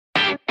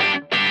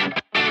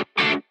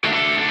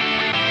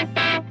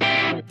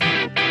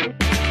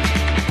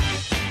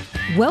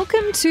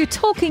Welcome to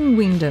Talking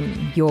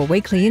Wyndham, your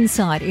weekly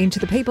insight into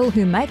the people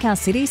who make our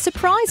city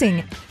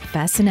surprising,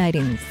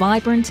 fascinating,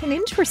 vibrant and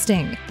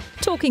interesting.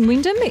 Talking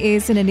Wyndham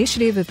is an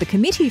initiative of the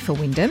Committee for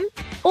Wyndham.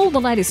 All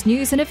the latest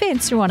news and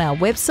events are on our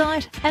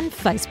website and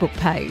Facebook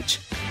page.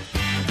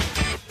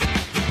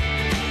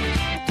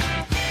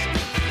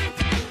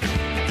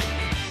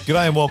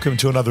 G'day and welcome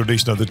to another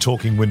edition of the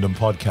Talking Wyndham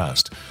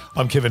podcast.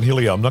 I'm Kevin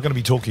Hillier. I'm not going to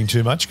be talking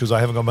too much because I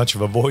haven't got much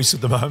of a voice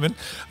at the moment,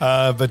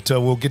 but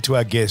we'll get to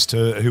our guest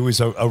who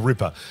is a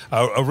ripper,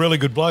 a really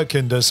good bloke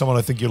and someone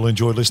I think you'll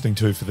enjoy listening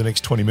to for the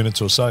next 20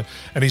 minutes or so.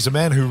 And he's a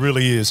man who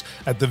really is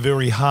at the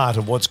very heart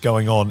of what's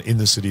going on in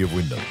the city of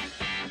Wyndham.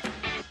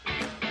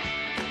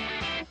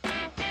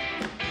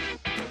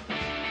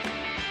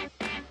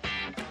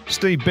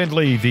 Steve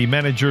Bentley, the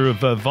manager of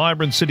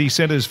Vibrant City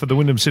Centres for the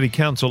Wyndham City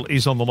Council,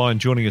 is on the line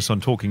joining us on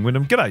Talking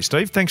Wyndham. G'day,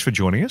 Steve. Thanks for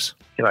joining us.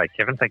 G'day,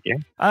 Kevin. Thank you.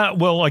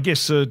 Well, I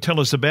guess tell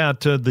us about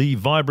the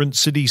Vibrant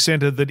City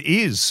Centre that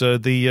is the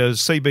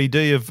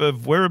CBD of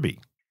Werribee.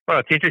 Well,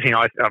 it's interesting.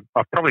 I've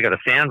probably got to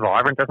sound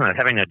vibrant, doesn't it?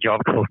 Having a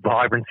job called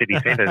Vibrant City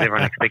Centres,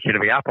 everyone expects you to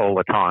be up all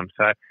the time.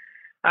 So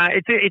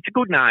it's a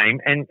good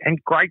name, and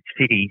great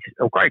cities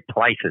or great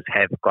places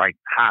have great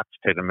hearts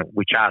to them,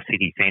 which are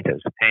city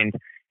centres. And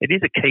it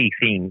is a key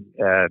thing,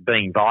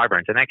 being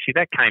vibrant. And actually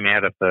that came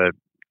out of the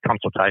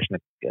consultation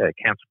that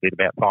Council did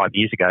about 5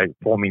 years ago,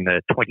 forming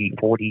the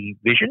 2040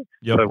 vision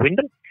for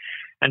Wyndham.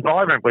 And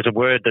vibrant was a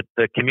word that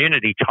the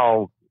community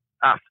told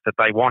us that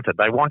they wanted.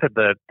 They wanted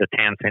the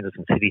town centres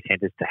and city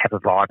centres to have a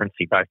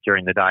vibrancy both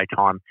during the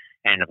daytime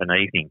and of an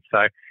evening.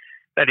 So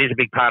that is a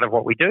big part of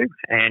what we do.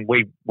 And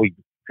we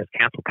as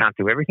council can't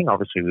do everything.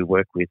 Obviously, we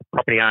work with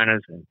property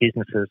owners and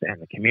businesses and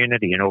the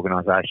community and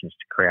organisations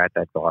to create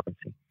that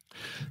vibrancy.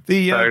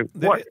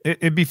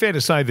 It'd be fair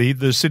to say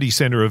the city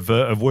centre of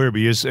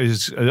Werribee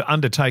is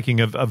undertaking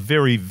a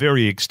very,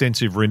 very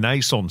extensive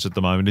renaissance at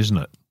the moment, isn't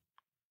it?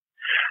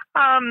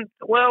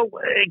 Well,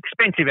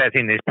 expensive as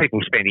in there's people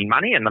spending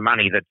money, and the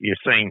money that you're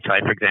seeing, say,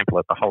 for example,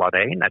 at the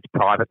Holiday Inn, that's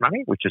private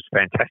money, which is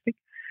fantastic.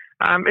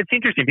 It's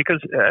interesting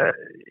because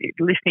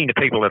listening to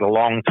people that are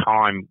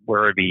long-time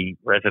Werribee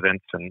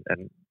residents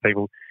and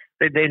people,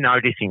 they're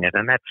noticing it,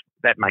 and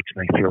that makes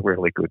me feel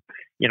really good.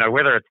 You know,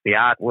 whether it's the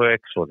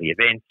artworks or the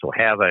events or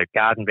how the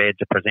garden beds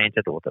are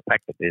presented or the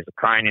fact that there's a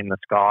crane in the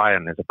sky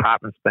and there's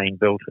apartments being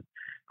built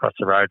across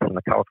the road from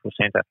the cultural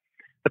centre,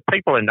 the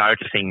people are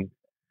noticing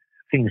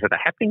things that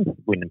are happening.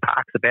 Wyndham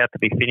Park's about to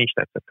be finished.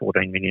 That's a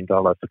 $14 million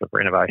sort of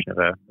renovation of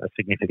a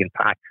significant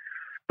park.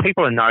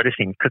 People are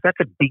noticing because that's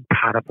a big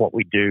part of what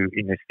we do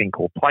in this thing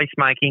called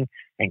placemaking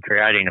and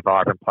creating a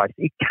vibrant place.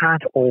 It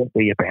can't all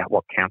be about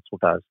what council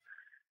does.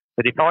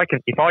 But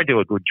if I do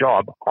a good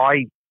job,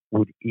 I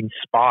would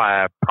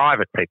inspire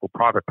private people,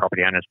 private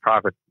property owners,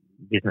 private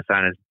business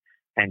owners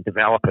and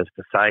developers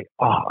to say,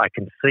 I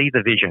can see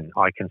the vision.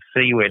 I can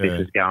see where this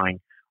is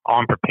going.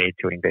 I'm prepared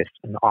to invest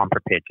and I'm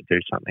prepared to do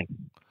something.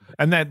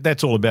 And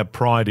that's all about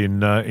pride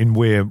in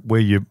where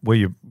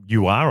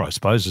you are, I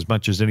suppose, as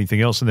much as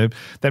anything else. And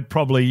that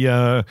probably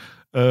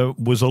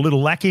was a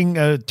little lacking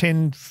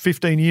 10,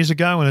 15 years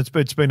ago, and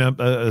it's been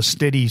a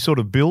steady sort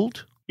of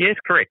build. Yes,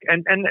 correct.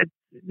 And it's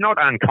not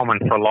uncommon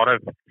for a lot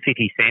of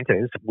city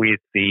centres with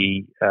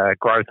the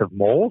growth of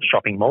malls,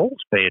 shopping malls,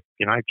 be it,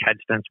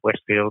 Chadstones,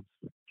 Westfields,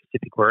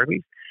 Pacific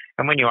Werribees.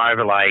 And when you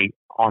overlay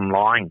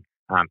online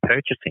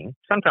purchasing,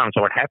 sometimes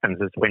what happens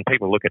is when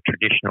people look at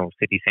traditional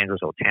city centres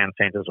or town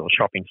centres or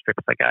shopping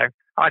strips, they go,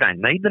 I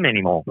don't need them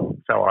anymore,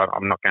 so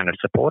I'm not going to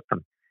support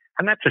them.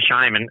 And that's a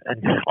shame. And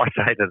I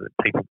say to the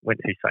people when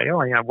they say,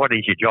 what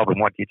is your job and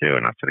what do you do?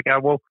 And I sort of go,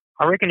 well,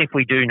 I reckon if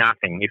we do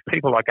nothing, if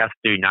people like us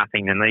do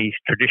nothing, then these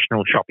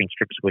traditional shopping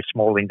strips where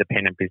small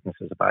independent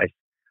businesses are based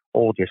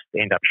all just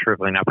end up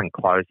shriveling up and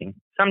closing.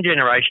 Some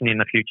generation in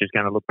the future is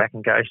going to look back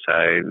and go,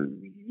 so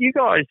you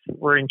guys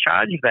were in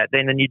charge of that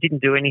then and you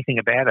didn't do anything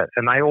about it,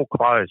 and they all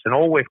closed and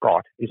all we've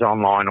got is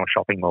online or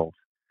shopping malls.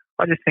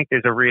 I just think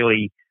there's a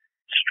really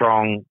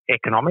strong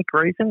economic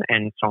reason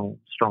and some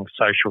strong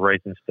social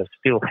reasons to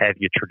still have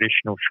your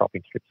traditional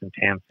shopping strips and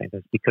town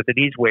centres, because it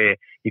is where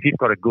if you've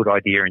got a good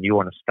idea and you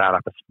want to start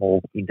up a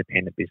small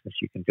independent business,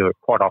 you can do it.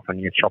 Quite often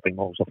your shopping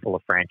malls are full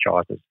of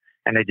franchises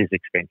and it is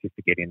expensive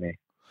to get in there.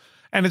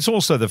 And it's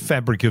also the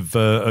fabric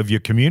of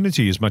your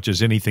community as much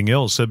as anything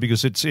else,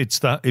 because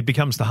it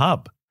becomes the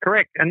hub.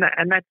 Correct, and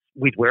that's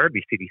with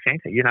Werribee City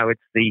Centre.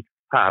 It's the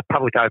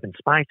public open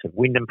space of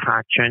Wyndham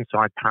Park,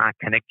 Chirnside Park,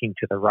 connecting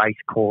to the race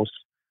course.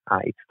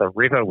 It's the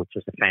river, which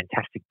is a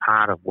fantastic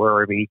part of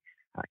Werribee,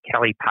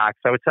 Kelly Park.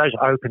 So it's those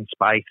open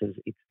spaces.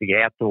 It's the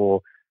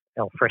outdoor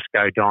al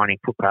fresco dining,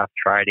 footpath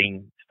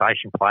trading,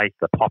 Station Place,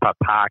 the pop-up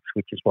parks,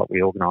 which is what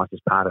we organise as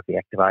part of the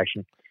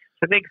activation.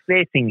 So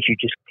they're things you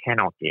just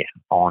cannot get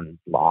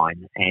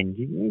online, and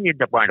you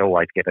won't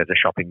always get at a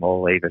shopping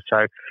mall either.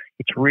 So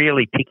it's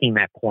really picking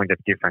that point of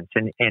difference.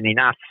 And in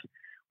us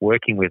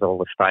working with all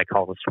the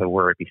stakeholders for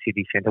Werribee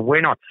City Centre, we're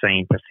not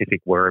seeing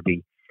Pacific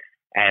Werribee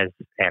as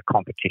our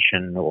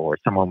competition or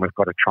someone we've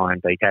got to try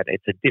and beat at.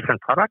 It's a different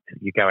product.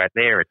 You go out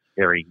there, it's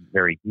very,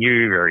 very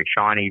new, very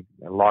shiny,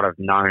 a lot of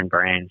known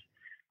brands,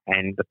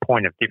 And the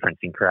point of difference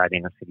in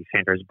creating a city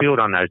centre is build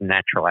on those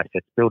natural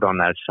assets, build on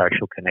those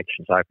social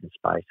connections, open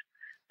space,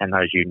 and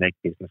those unique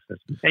businesses.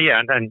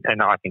 Yeah,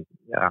 and I think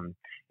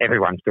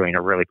everyone's doing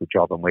a really good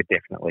job, and we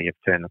definitely have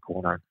turned the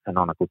corner and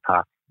on a good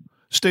path.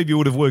 Steve, you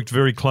would have worked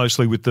very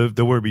closely with the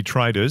Werribee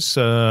traders,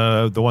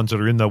 the ones that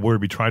are in the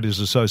Werribee Traders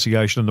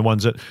Association and the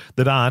ones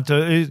that aren't.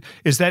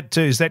 Is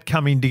that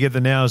coming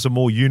together now as a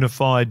more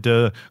unified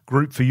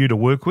group for you to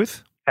work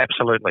with?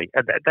 Absolutely.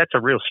 That's a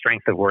real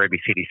strength of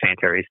Werribee City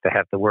Centre, is to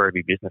have the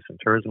Werribee Business and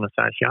Tourism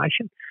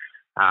Association,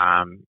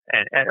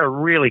 and a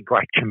really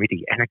great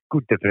committee and a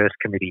good diverse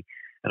committee.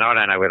 And I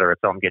don't know whether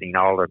it's I'm getting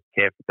older,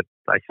 Kev, but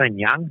they seem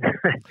young.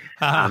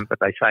 But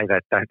they say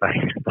that, don't they?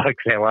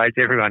 Blokes our age,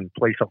 everyone,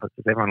 police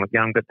officers, everyone look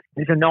young. But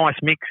there's a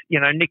nice mix. You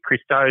know, Nick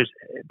Christo's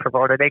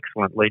provided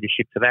excellent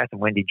leadership to that,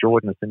 and Wendy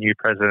Jordan is the new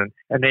president.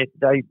 And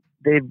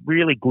they're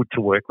really good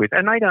to work with.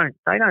 And they don't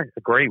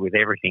agree with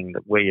everything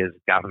that we as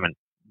government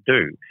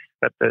do.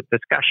 But the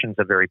discussions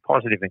are very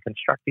positive and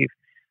constructive.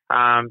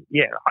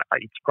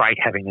 It's great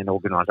having an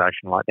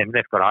organisation like them.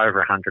 They've got over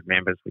 100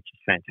 members, which is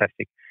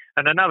fantastic.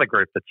 And another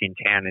group that's in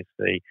town is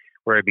the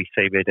Werribee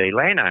CBD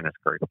Landowners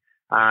Group.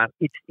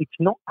 It's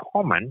not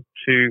common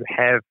to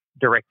have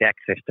direct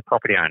access to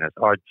property owners.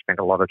 I spent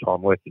a lot of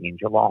time working in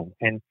Geelong,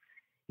 and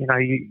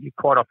you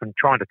quite often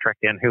trying to track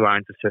down who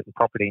owns a certain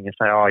property, and you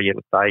say, oh yeah,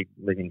 look, they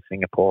live in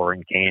Singapore or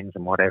in Cairns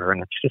and whatever,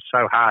 and it's just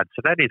so hard.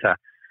 So that is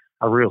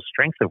a real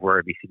strength of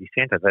Werribee City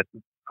Centre, that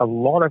a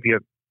lot of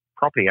your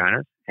property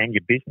owners and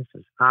your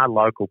businesses are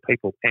local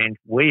people, and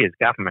we as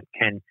government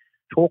can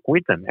talk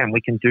with them and we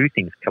can do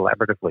things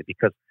collaboratively,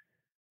 because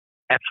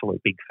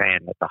absolute big fan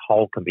that the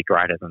whole can be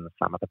greater than the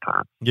sum of the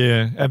parts.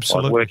 Yeah,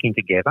 absolutely. By working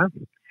together.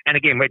 And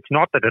again, it's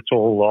not that it's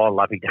all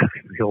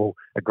lovey-dovey, we all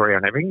agree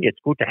on everything. It's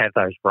good to have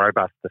those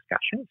robust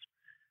discussions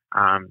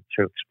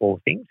to explore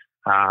things.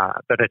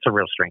 But it's a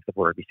real strength of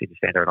Werribee City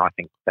Centre, and I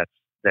think that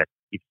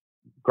is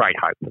great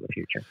hope for the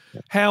future.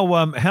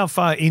 How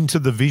far into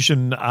the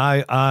vision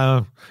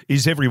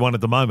is everyone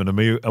at the moment? I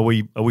mean, are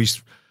we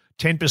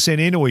 10%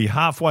 in? Are we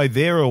halfway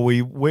there?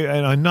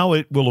 And I know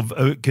it will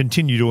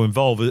continue to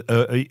evolve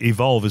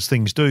as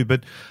things do,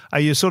 but are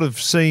you sort of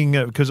seeing,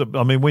 because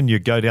I mean, when you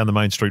go down the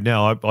main street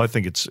now, I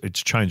think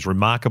it's changed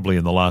remarkably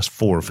in the last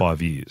 4 or 5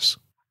 years.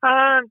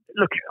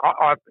 Look,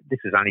 this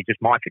is only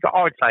just my figure.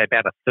 I would say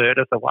about a third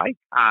of the way.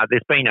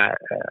 There's been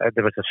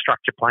there was a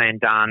structure plan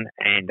done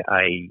and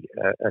a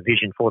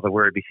vision for the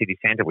Werribee City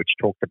Centre, which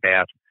talked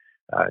about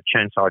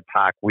Chirnside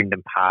Park,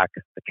 Wyndham Park,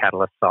 the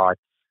Catalyst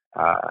sites,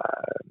 a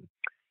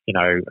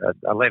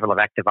level of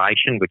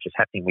activation which is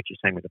happening, which you've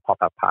seen with the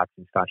pop-up parks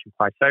in Station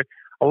Place. So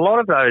a lot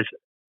of those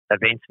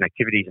events and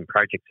activities and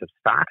projects have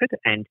started,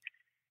 and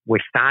we're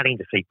starting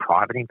to see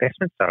private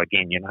investment. So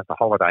again, the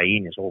Holiday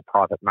Inn is all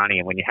private money,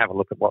 and when you have a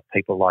look at what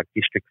people like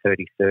District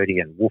 3030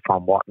 and Wolf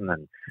on Watton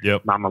and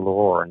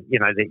Mummalore, and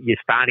you're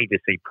starting to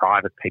see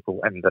private people,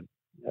 and the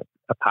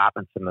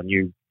apartments and the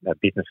new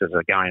businesses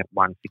are going at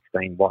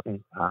 116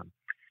 Watton.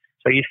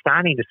 So you're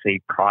starting to see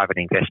private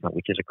investment,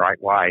 which is a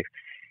great wave.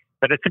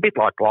 But it's a bit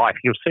like life.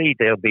 You'll see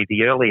there'll be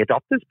the early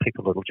adopters,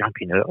 people that will jump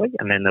in early,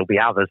 and then there'll be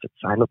others that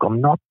say, look,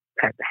 I'm not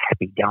that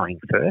happy going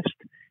first.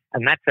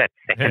 And that's that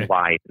second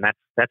wave, and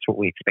that's what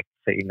we expect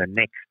to see in the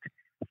next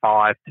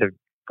 5 to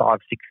 5,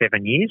 6,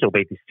 7 years. Will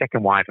be this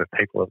second wave of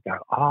people that go,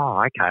 oh,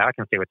 okay, I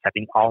can see what's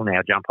happening. I'll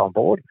now jump on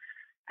board.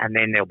 And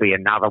then there'll be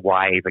another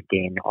wave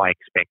again, I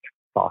expect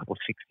 5 or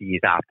 6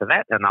 years after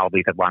that, and they'll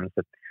be the ones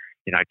that,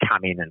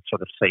 come in and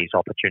sort of seize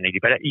opportunity.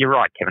 But you're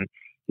right, Kevin,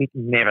 it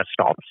never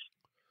stops.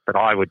 But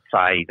I would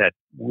say that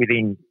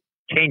within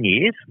 10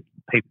 years,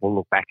 people will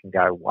look back and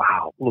go,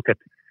 wow, look at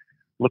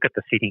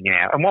the city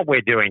now. And what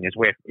we're doing is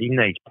we're in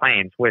these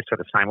plans, we're sort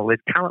of saying, well, there's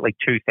currently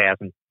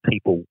 2,000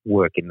 people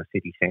work in the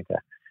city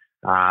centre.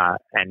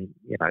 And,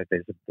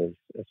 there's a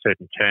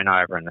certain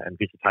turnover and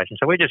visitation.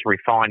 So we're just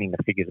refining the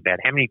figures about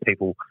how many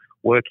people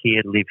work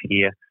here, live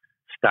here,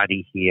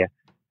 study here,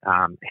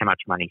 how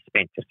much money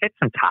spent, to set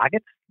some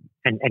targets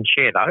and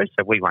share those.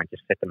 So we won't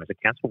just set them as a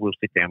council. We'll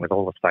sit down with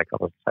all the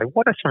stakeholders and say,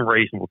 what are some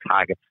reasonable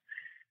targets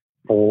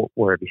for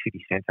Werribee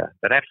City Centre?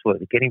 But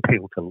absolutely, getting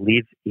people to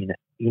live in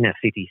a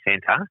city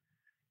centre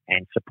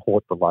and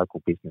support the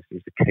local business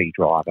is the key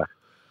driver.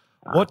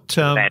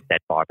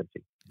 That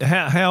vibrancy.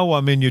 How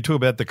I mean, you talk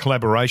about the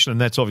collaboration, and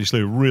that's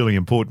obviously a really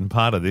important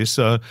part of this.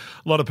 A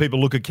lot of people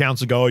look at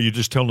council and go, oh, you're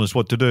just telling us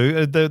what to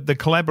do. The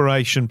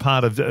collaboration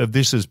part of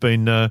this has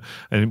been,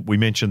 and we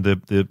mentioned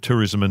the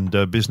Tourism and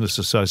Business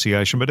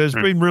Association, but it's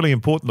been really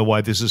important the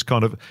way this is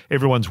kind of,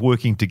 everyone's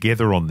working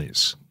together on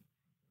this.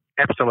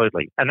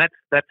 Absolutely. And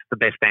that's the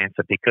best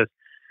answer, because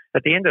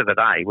at the end of the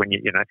day, when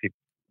if you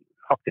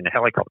hopped in a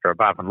helicopter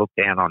above and looked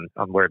down on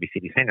Werribee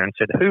City Centre and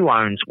said, who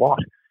owns what?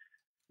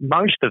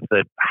 Most of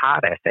the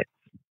hard assets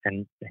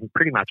and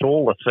pretty much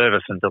all the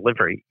service and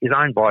delivery is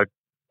owned by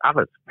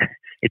others.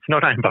 It's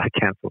not owned by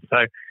council.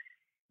 So,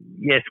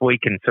 yes, we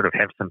can sort of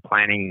have some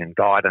planning and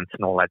guidance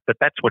and all that, but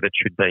that's what it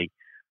should be.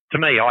 To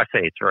me, I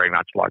see it's very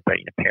much like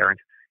being a parent.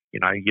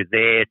 You're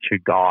there to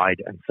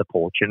guide and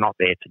support. You're not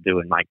there to do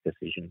and make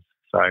decisions.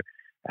 So,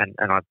 and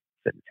I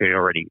said to you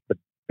already, the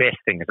best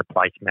thing as a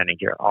place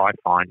manager, I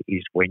find,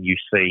 is when you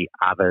see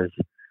others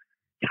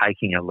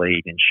taking a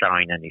lead and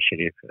showing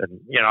initiative.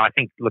 And, I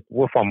think, look,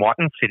 Wolf on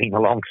Watton sitting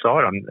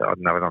alongside, I don't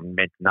know if I'm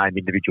meant to name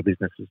individual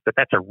businesses, but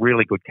that's a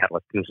really good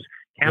catalyst because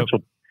council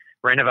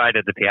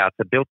renovated the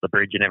piazza, built the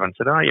bridge, and everyone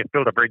said, oh, you've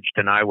built a bridge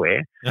to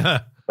nowhere,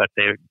 but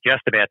they're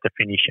just about to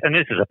finish. And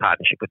this is a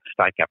partnership with the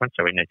state government,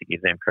 so we need to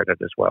give them credit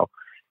as well,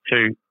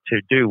 to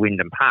do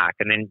Wyndham Park.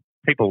 And then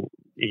people,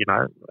 in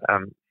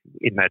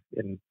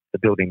the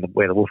building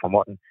where the Wolf on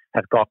Watton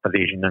have got the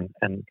vision,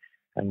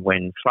 and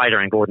when Slater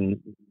and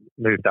Gordon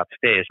moved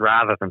upstairs,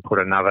 rather than put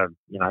another,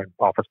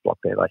 office block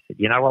there, they said,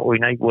 you know what we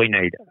need? We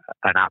need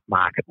an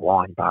upmarket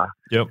wine bar.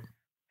 Yep.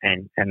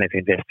 And they've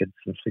invested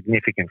some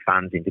significant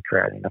funds into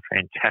creating a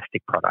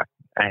fantastic product.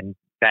 And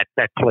that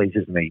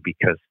pleases me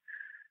because,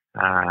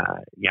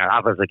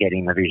 others are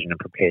getting the vision and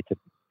prepared to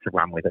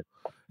run with it.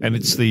 And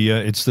it's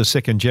the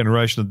second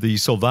generation of the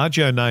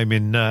Salvaggio name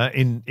in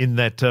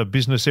that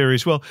business area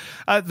as well.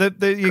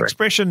 The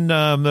expression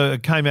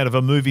came out of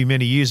a movie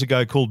many years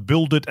ago called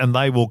 "Build It and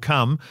They Will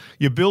Come."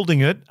 You're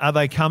building it. Are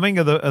they coming?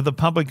 Are the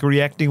public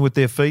reacting with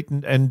their feet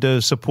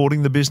and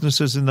supporting the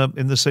businesses in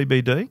the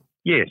CBD?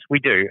 Yes, we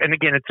do. And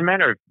again, it's a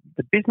matter of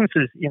the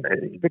businesses.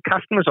 The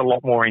customers are a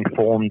lot more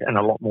informed and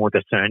a lot more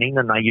discerning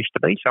than they used to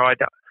be.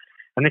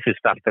 And this is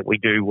stuff that we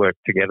do work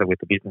together with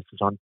the businesses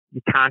on. You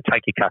can't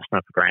take your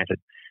customer for granted.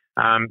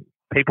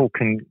 People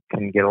can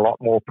get a lot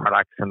more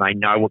products, and they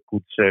know what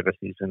good service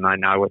is, and they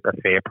know what the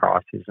fair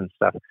price is and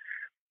stuff.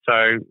 So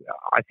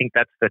I think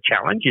that's the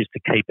challenge, is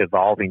to keep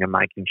evolving and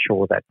making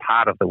sure that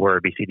part of the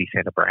Werribee City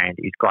Centre brand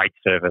is great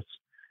service,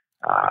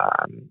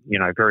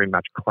 very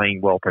much clean,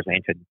 well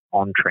presented,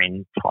 on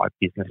trend type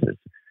businesses.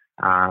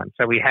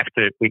 So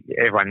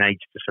everyone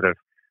needs to sort of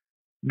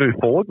move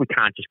forward. We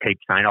can't just keep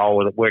saying, oh,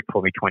 well, it worked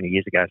for me 20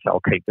 years ago, so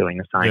I'll keep doing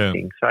the same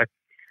thing. So,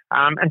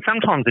 and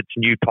sometimes it's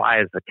new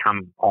players that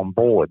come on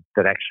board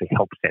that actually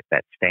help set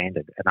that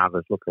standard, and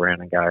others look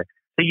around and go,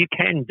 so you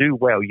can do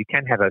well, you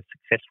can have a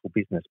successful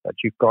business, but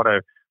you've got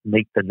to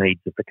meet the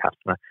needs of the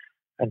customer.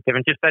 And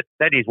Kevin, just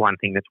that is one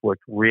thing that's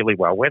worked really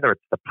well, whether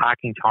it's the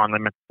parking time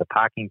limits, the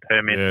parking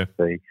permits,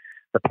 the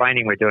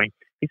planning we're doing.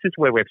 This is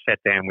where we've sat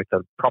down with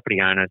the property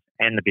owners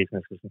and the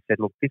businesses and said,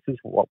 look, this is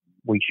what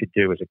we should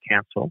do as a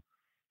council.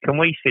 Can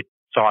we sit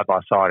side by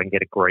side and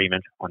get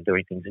agreement on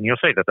doing things? And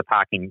you'll see that the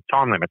parking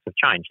time limits have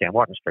changed down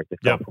Watton Street. They've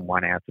gone from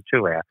 1 hour to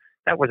 2 hours.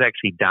 That was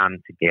actually done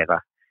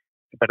together,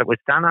 but it was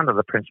done under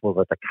the principle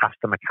that the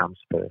customer comes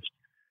first.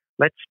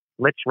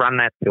 Let's run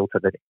that filter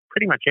that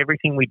pretty much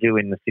everything we do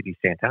in the city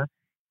centre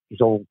is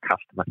all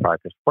customer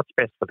focused. What's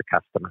best for the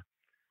customer?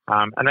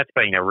 And that's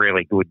been a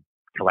really good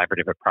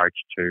collaborative approach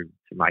to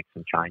make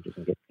some changes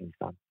and get things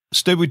done.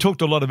 Steve, we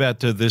talked a lot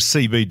about the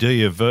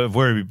CBD of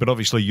Werribee, but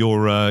obviously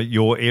your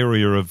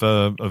area of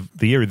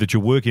the area that you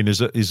work in is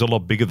a lot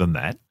bigger than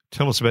that.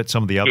 Tell us about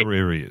some of the other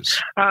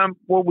areas.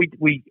 Well,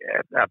 we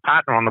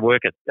partner on the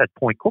work at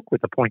Point Cook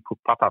with the Point Cook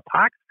Pop-Up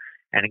Parks.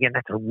 And again,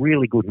 that's a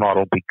really good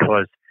model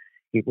because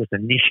it was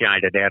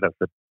initiated out of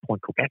the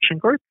Point Cook Action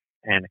Group,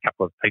 and a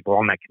couple of people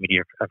on that committee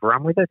have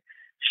run with it.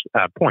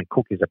 Point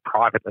Cook is a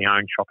privately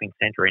owned shopping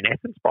centre in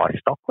essence by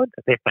Stockwood.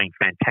 They've been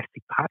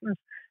fantastic partners.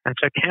 And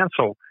so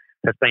council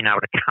has been able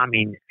to come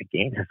in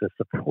again as a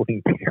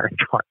supporting parent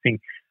type thing,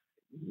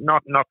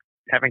 not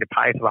having to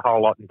pay for the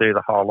whole lot and do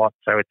the whole lot.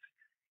 So it's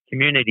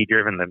community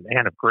driven, the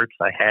amount of groups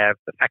they have,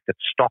 the fact that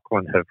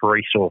Stockland have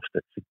resourced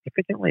it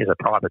significantly as a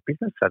private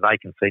business so they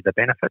can see the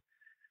benefit.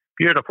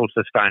 Beautiful,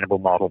 sustainable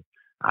model.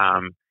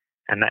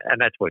 And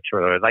that's worked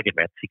really. They get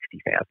about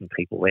 60,000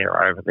 people there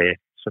over their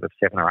sort of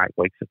 7 or 8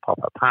 weeks of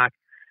Pop-Up Park.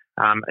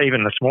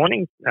 Even this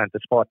morning,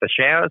 despite the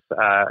showers,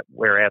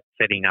 we're out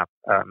setting up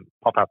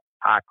Pop-Up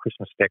Park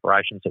Christmas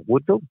decorations at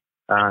Woodville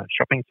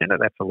Shopping Centre.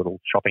 That's a little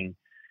shopping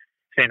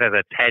centre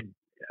that's had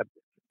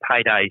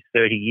paydays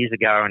 30 years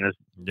ago and is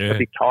a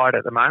bit tired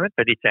at the moment,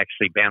 but it's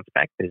actually bounced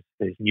back.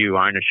 There's new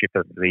ownership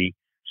of the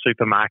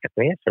supermarket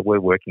there, so we're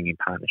working in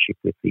partnership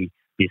with the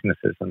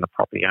businesses and the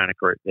property owner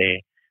group there.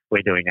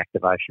 We're doing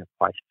activation of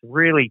place to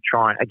really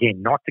try,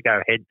 again, not to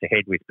go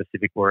head-to-head with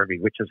Pacific Werribee,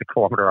 which is a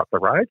kilometre up the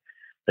road,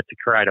 but to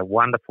create a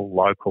wonderful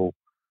local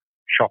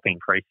shopping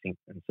precinct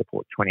and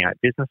support 28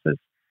 businesses.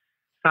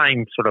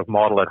 Same sort of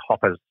model at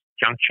Hoppers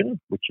Junction,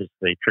 which is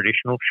the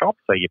traditional shop.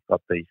 So you've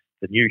got the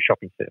new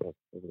shopping centre,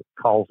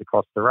 Coles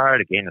across the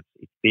road. Again,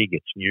 it's big,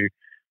 it's new.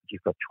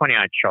 You've got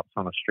 28 shops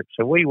on a strip.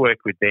 So we work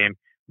with them.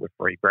 We've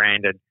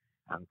rebranded,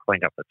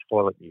 cleaned up the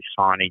toilet, new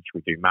signage.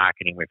 We do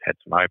marketing. We've had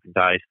some open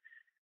days.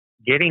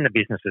 Getting the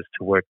businesses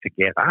to work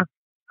together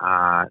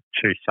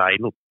to say,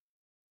 look,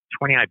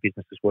 28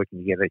 businesses working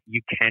together,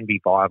 you can be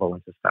viable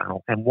and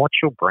sustainable. And what's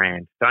your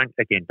brand? Don't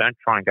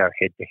try and go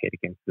head-to-head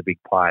against the big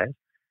players.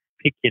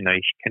 Pick your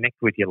niche, connect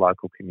with your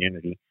local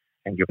community,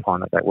 and you'll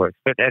find that works.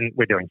 And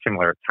we're doing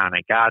similar at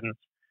Tarnay Gardens,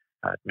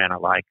 at Manor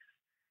Lakes.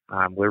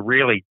 We're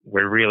really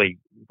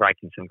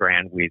breaking some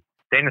ground with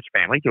Dennis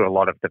family, do a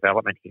lot of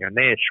development here, and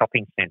their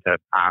shopping centre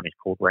arm is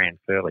called Rand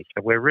Furley.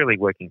 So we're really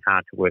working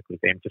hard to work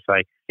with them to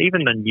say,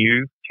 even the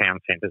new town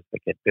centres that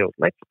get built,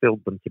 let's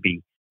build them to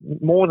be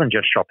more than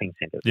just shopping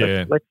centres.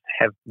 Yeah. Let's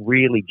have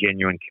really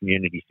genuine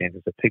community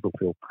centres that people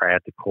feel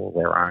proud to call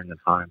their own and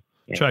home.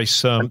 Yeah.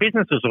 Chase, and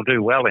businesses will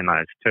do well in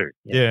those too.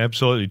 Yeah,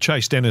 absolutely.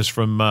 Chase Dennis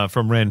from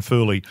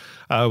Ranfurly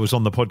was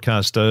on the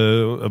podcast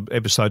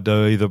episode,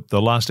 either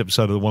the last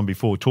episode or the one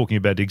before, talking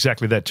about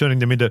exactly that, turning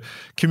them into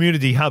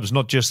community hubs,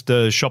 not just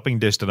shopping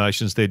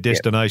destinations. They're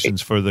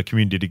destinations for the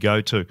community to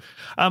go to.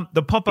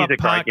 The pop-up He's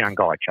a park, great young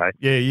guy, Chase.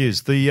 Yeah, he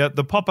is.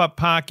 The pop-up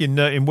park in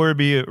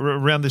Werribee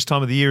around this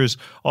time of the year is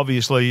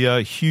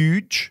obviously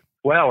huge.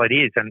 Well, it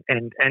is, and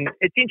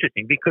it's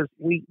interesting because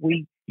we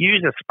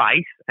use a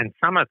space, and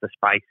some of the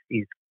space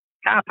is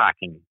car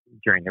parking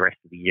during the rest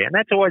of the year, and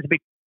that's always a bit,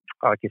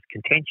 I guess,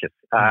 contentious.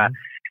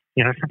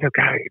 Some people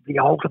go, the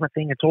ultimate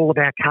thing, it's all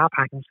about car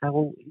parking. So,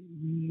 well,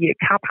 yeah,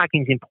 car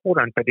parking is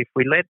important, but if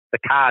we let the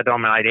car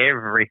dominate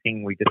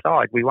everything we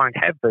decide, we won't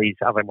have these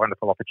other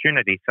wonderful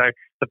opportunities. So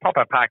the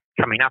pop-up park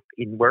coming up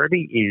in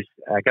Werribee is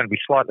going to be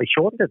slightly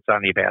shortened. It's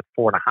only about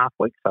 4.5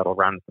 weeks. So it'll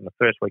run from the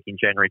first week in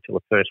January till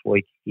the first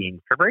week in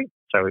February.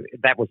 So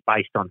that was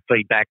based on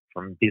feedback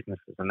from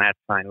businesses and that,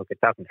 saying, look, it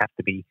doesn't have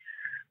to be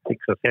 6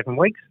 or 7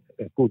 weeks,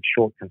 a good,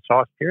 short,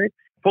 concise period.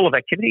 Full of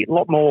activity, a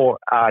lot more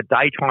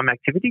daytime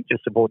activity to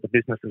support the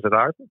businesses that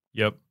are open.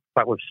 Yep.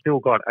 But we've still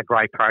got a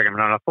great program.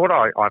 And I thought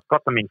I've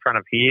got them in front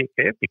of here,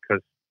 Kev,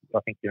 because I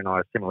think you and I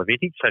are similar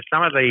vintage. So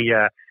some of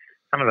the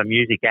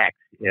music acts,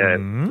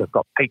 we've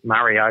got Pete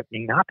Murray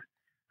opening up,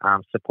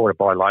 supported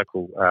by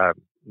local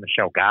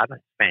Michelle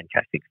Gardner.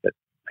 Fantastic. But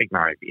Pete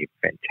Murray would be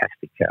a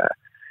fantastic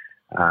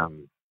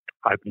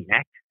opening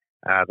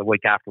act. The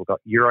week after, we've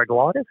got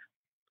Eurogliders.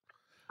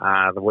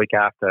 The week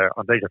after,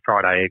 these are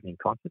Friday evening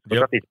concerts.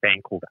 We've got this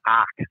band called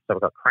Arc. So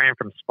we've got Cram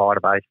from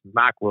Spiderbase,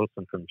 Mark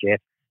Wilson from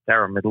Jeff,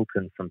 Darren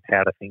Middleton from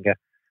Powderfinger,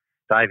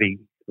 Davey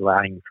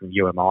Lane from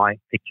UMI,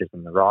 Pictures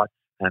and the Rights,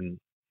 and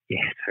yeah,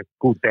 it's a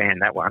good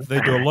band, that one.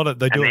 They do a lot of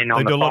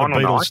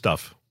Beatles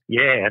stuff.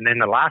 Yeah, and then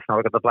the last night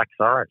we've got the Black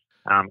Sorrows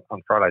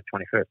on Friday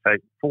 21st. So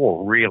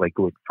 4 really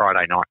good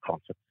Friday night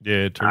concerts.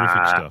 Yeah,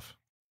 terrific stuff.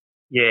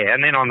 Yeah,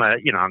 and then on the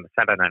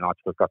Saturday nights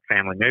we've got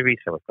family movies.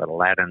 So we've got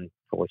Aladdin,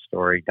 Toy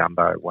Story,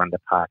 Dumbo, Wonder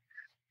Park.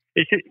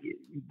 It's just,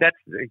 that's,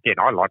 again,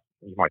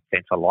 you might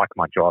sense I like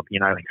my job.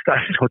 It's those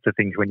sorts of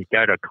things when you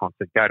go to a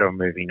concert, go to a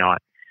movie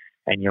night,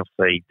 and you'll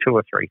see 2,000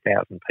 or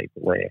 3,000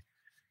 people there,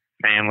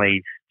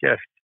 families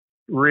just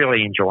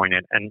really enjoying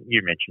it. And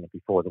you mentioned it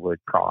before, the word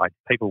pride.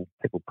 People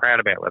proud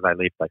about where they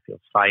live. They feel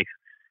safe.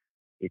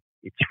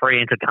 It's free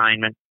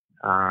entertainment,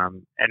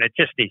 and it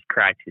just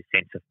creates a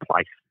sense of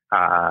place.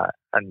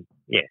 And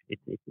yeah,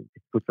 it's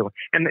good for them.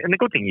 And the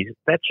good thing is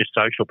that's your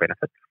social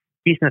benefit.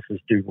 Businesses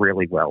do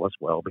really well as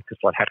well, because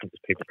what happens is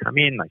people come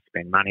in, they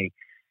spend money,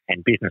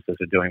 and businesses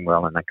are doing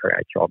well and they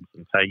create jobs.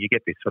 And so you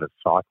get this sort of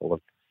cycle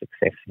of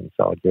success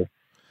inside your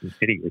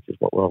city, which is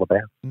what we're all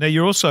about. Now,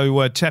 you're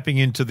also tapping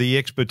into the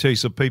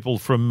expertise of people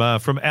from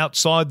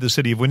outside the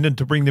city of Wyndham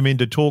to bring them in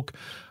to talk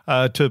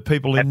to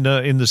people in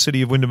the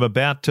city of Wyndham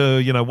about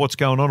what's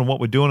going on and what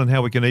we're doing and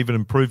how we can even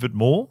improve it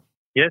more.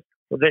 Yes.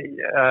 Well,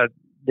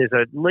 there's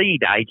a lead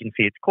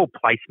agency. It's called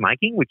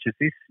Placemaking, which is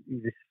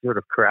this sort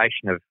of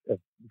creation of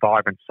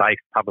vibrant, safe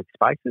public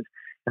spaces.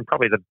 And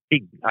probably the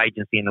big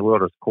agency in the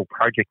world is called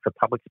Project for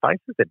Public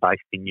Spaces. They're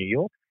based in New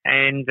York.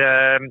 And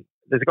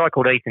there's a guy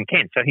called Ethan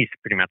Kent. So he's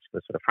pretty much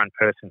the sort of front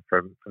person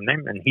from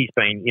them. And he's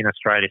been in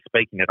Australia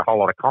speaking at a whole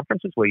lot of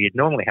conferences where you'd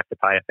normally have to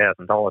pay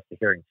 $1,000 to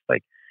hear him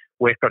speak.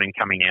 We've got him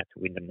coming out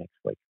to Wyndham next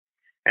week.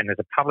 And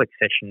there's a public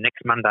session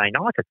next Monday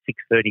night at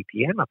 6:30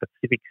 p.m. up at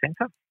Civic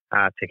Centre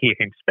to hear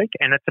him speak.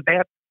 And it's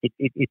about,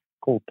 it's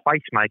called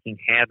Placemaking.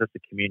 How does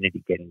the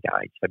community get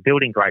engaged? So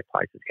building great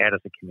places, how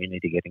does the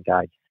community get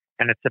engaged?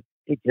 And it's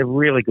a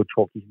really good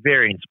talk. He's a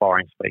very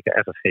inspiring speaker.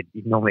 As I said,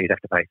 normally you'd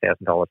have to pay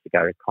 $1,000 to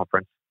go to a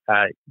conference.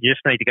 You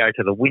just need to go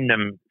to the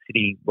Wyndham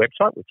City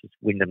website, which is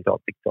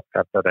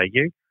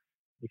wyndham.vic.gov.au.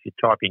 If you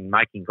type in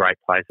Making Great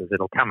Places,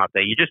 it'll come up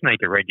there. You just need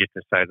to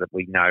register so that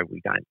we know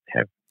we don't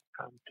have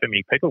too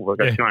many people. We've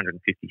got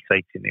 250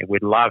 seats in there.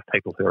 We'd love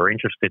people who are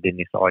interested in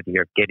this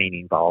idea of getting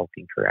involved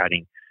in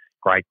creating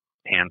great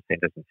town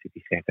centres and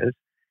city centres.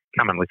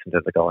 Come and listen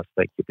to the guy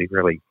speak. You'll be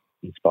really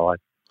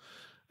inspired.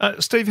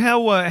 Steve,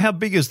 how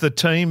big is the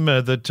team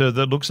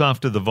that looks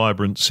after the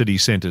vibrant city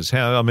centres? The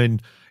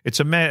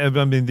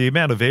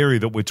amount of area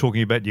that we're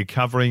talking about you're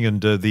covering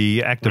and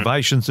the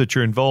activations that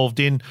you're involved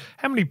in.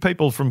 How many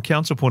people from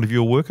council point of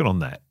view are working on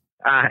that?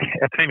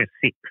 A team of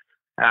 6.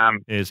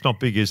 It's not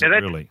big, is it,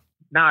 really?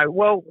 No,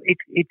 well,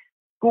 it's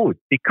good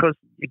because,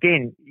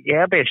 again,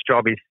 our best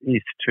job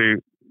is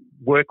to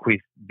work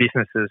with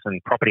businesses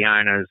and property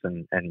owners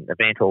and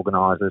event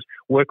organisers,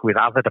 work with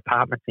other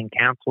departments in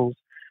councils,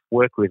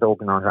 work with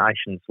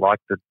organisations like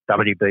the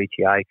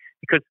WBTA,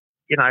 because,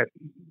 you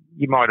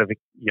might have,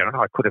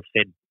 I could have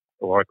said,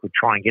 or I could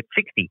try and get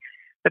 60,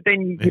 but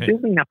then you're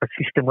building up a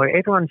system where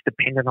everyone's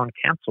dependent on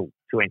council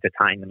to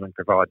entertain them and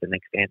provide the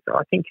next answer.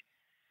 I think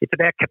it's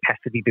about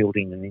capacity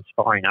building and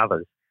inspiring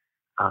others.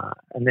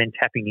 And then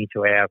tapping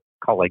into our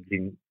colleagues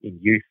in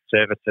youth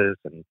services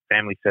and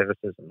family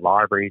services and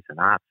libraries and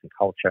arts and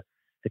culture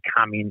to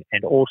come in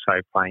and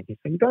also play in here.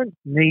 So you don't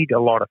need a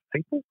lot of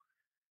people.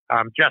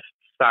 Just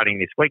starting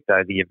this week,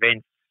 though, the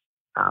events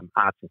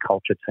arts and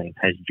culture team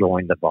has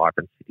joined the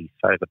Vibrant City.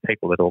 So the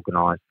people that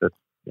organise the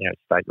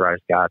State Rose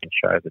Garden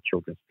Show, the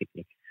Children's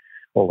Picnic,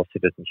 all the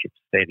citizenships,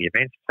 they're the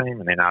events team,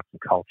 and then arts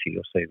and culture,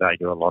 you'll see they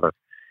do a lot of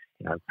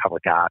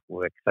public art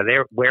work. So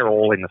we're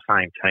all in the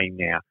same team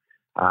now.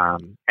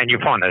 And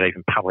you'll find that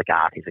even public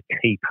art is a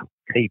key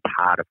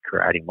part of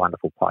creating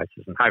wonderful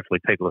places. And hopefully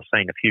people have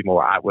seen a few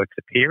more artworks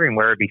appear in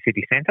Werribee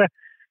City Centre,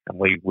 and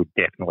we would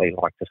definitely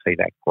like to see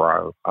that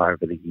grow over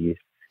the years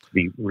to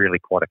be really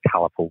quite a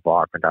colourful,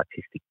 vibrant,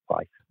 artistic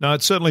place. No,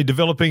 it's certainly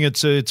developing.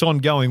 It's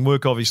ongoing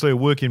work, obviously, a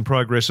work in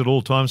progress at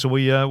all times. So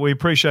we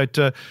appreciate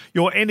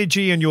your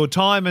energy and your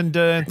time, and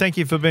thank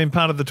you for being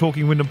part of the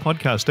Talking Wyndham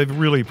podcast, Steve.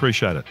 Really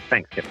appreciate it.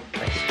 Thanks, Kevin.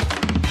 Thank you.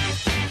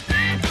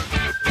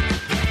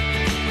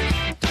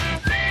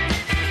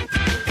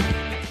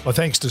 Well,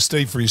 thanks to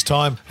Steve for his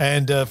time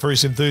and for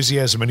his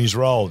enthusiasm and his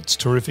role. It's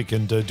terrific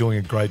and doing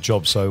a great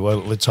job. So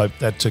let's hope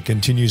that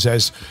continues,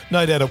 as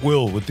no doubt it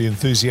will, with the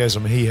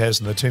enthusiasm he has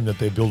and the team that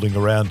they're building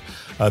around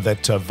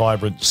that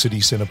vibrant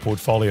city centre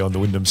portfolio on the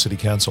Wyndham City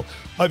Council.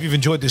 Hope you've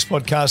enjoyed this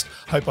podcast.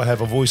 Hope I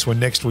have a voice when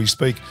next we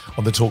speak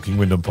on the Talking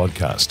Wyndham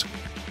podcast.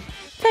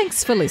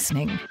 Thanks for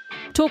listening.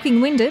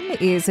 Talking Wyndham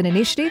is an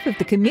initiative of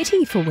the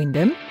Committee for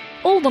Wyndham.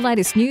 All the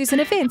latest news and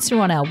events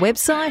are on our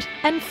website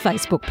and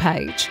Facebook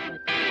page.